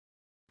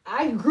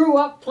I grew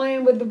up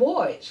playing with the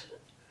boys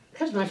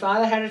because my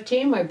father had a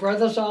team, my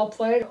brothers all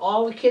played,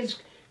 all the kids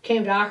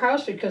came to our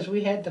house because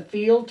we had the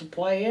field to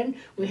play in,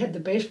 we had the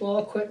baseball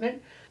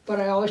equipment, but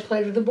I always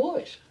played with the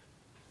boys.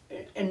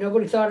 And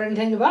nobody thought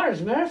anything about it.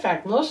 As a matter of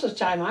fact, most of the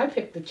time I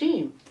picked the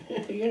team.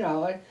 You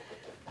know,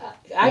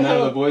 none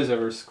of the boys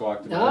ever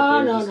squawked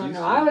about it.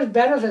 No. I was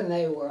better than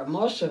they were,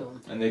 most of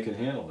them. And they could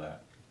handle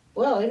that.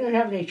 Well, they didn't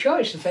have any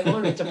choice if they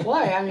wanted to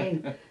play. I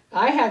mean,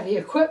 I had the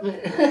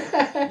equipment.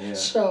 Yeah.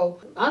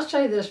 So I'll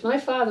say this, my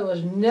father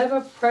was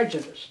never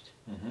prejudiced.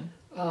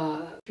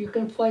 Mm-hmm. If you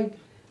can play,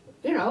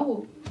 you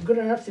know, good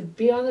enough to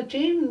be on the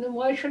team, then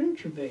why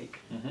shouldn't you be?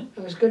 Mm-hmm.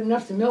 It was good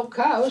enough to milk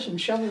cows and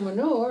shovel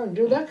manure and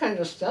do that kind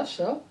of stuff.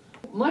 So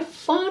my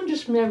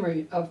fondest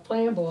memory of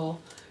playing ball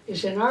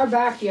is in our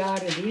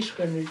backyard at East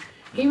Greenwich.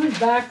 He would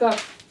back up,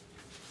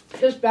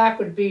 his back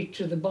would be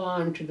to the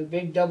barn, to the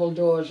big double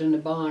doors in the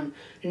barn,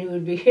 and he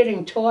would be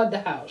hitting toward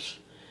the house.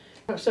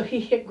 So he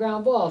hit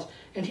ground balls,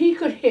 and he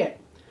could hit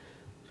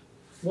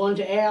one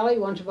to Allie,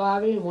 one to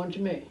Bobby, and one to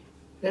me.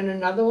 Then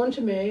another one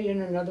to me,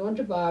 and another one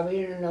to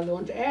Bobby, and another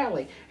one to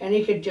Allie. And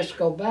he could just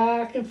go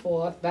back and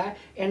forth,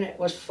 and it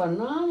was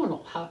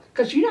phenomenal.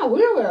 Because, you know,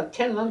 we were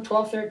 10, 11,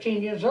 12,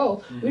 13 years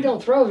old. Mm-hmm. We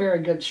don't throw very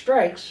good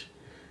strikes.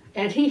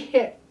 And he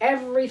hit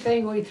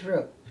everything we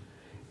threw.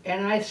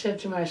 And I said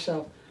to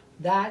myself,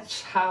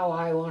 that's how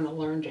I want to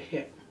learn to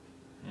hit.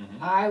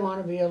 Mm-hmm. I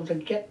want to be able to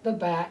get the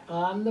bat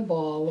on the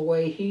ball the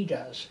way he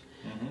does.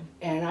 Mm-hmm.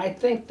 And I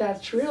think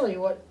that's really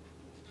what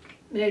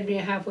made me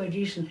a halfway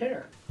decent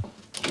hitter.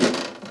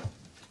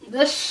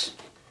 This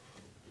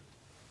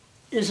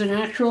is an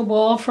actual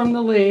ball from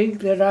the league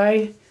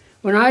that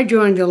when I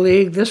joined the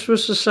league, this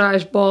was the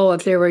size ball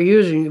that they were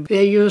using.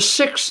 They used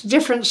 6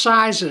 different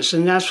sizes,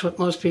 and that's what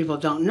most people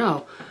don't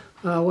know.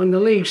 When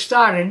the league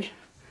started,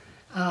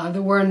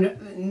 there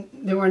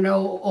were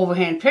no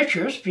overhand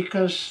pitchers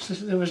because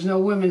there was no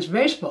women's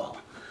baseball.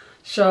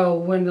 So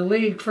when the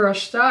league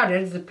first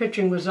started, the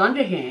pitching was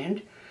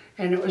underhand,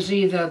 and it was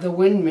either the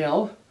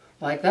windmill,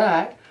 like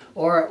that,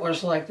 or it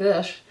was like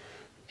this.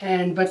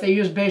 But they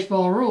used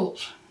baseball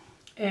rules.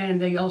 And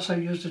they also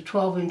used a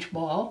 12-inch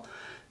ball.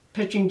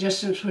 Pitching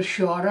distance was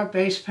shorter,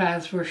 base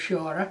paths were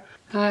shorter.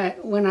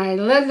 When I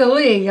led the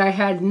league, I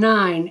had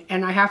 9,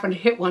 and I happened to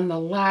hit one the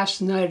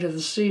last night of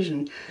the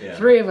season. Yeah.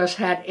 3 of us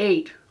had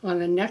 8 on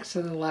the next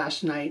to the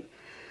last night.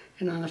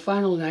 And on the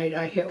final night,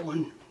 I hit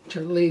one to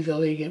lead the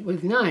league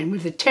with 9,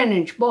 with a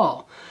 10-inch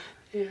ball.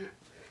 Yeah,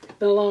 it's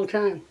been a long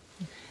time.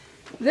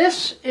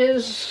 This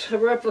is a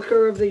replica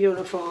of the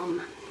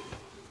uniform.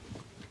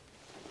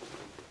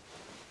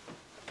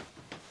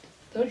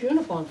 Those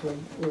uniforms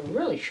were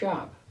really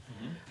sharp.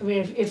 Mm-hmm. I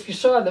mean, if you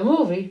saw the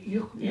movie,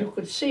 you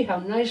could see how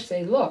nice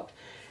they looked.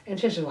 And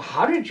she said, well,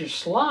 how did you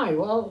slide?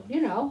 Well, you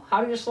know,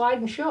 how do you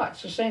slide in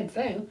shorts? The same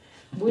thing.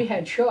 We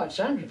had shorts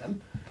under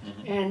them.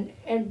 Mm-hmm.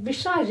 And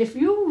besides, if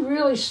you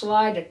really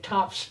slide at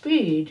top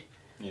speed,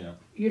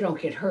 you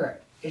don't get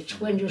hurt. It's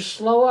when you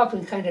slow up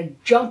and kind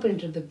of jump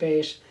into the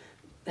base,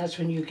 that's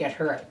when you get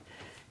hurt.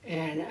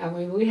 And I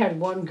mean, we had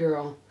one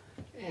girl,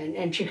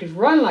 and she could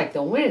run like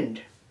the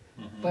wind.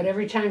 Mm-hmm. But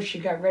every time she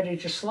got ready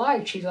to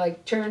slide, she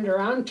like turned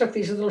around, took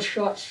these little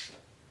short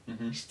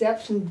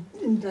steps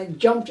and like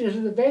jumped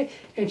into the base,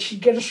 and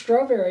she'd get a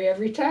strawberry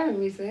every time.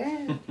 We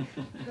said,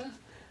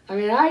 I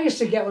mean, I used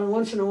to get one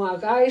once in a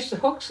while. I used to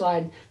hook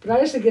slide, but I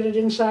used to get it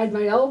inside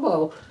my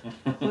elbow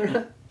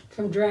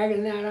from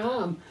dragging that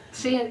arm.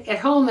 See, at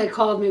home they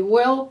called me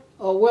Will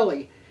or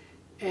Willie,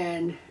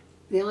 and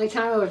the only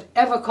time I was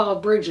ever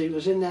called Briggsy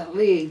was in that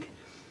league.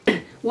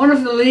 One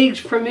of the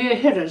league's premier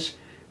hitters,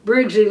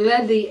 Briggsy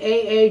led the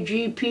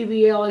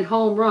AAGPBL in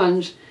home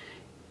runs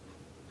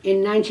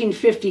in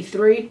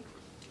 1953.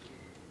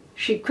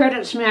 She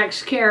credits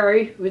Max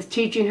Carey with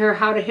teaching her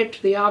how to hit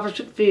to the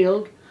opposite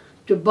field,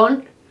 to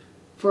bunt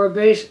for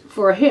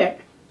a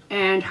hit,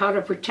 and how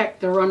to protect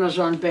the runners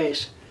on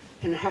base,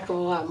 and a heck of a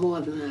lot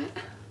more than that.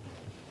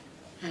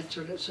 That's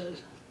what it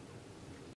says.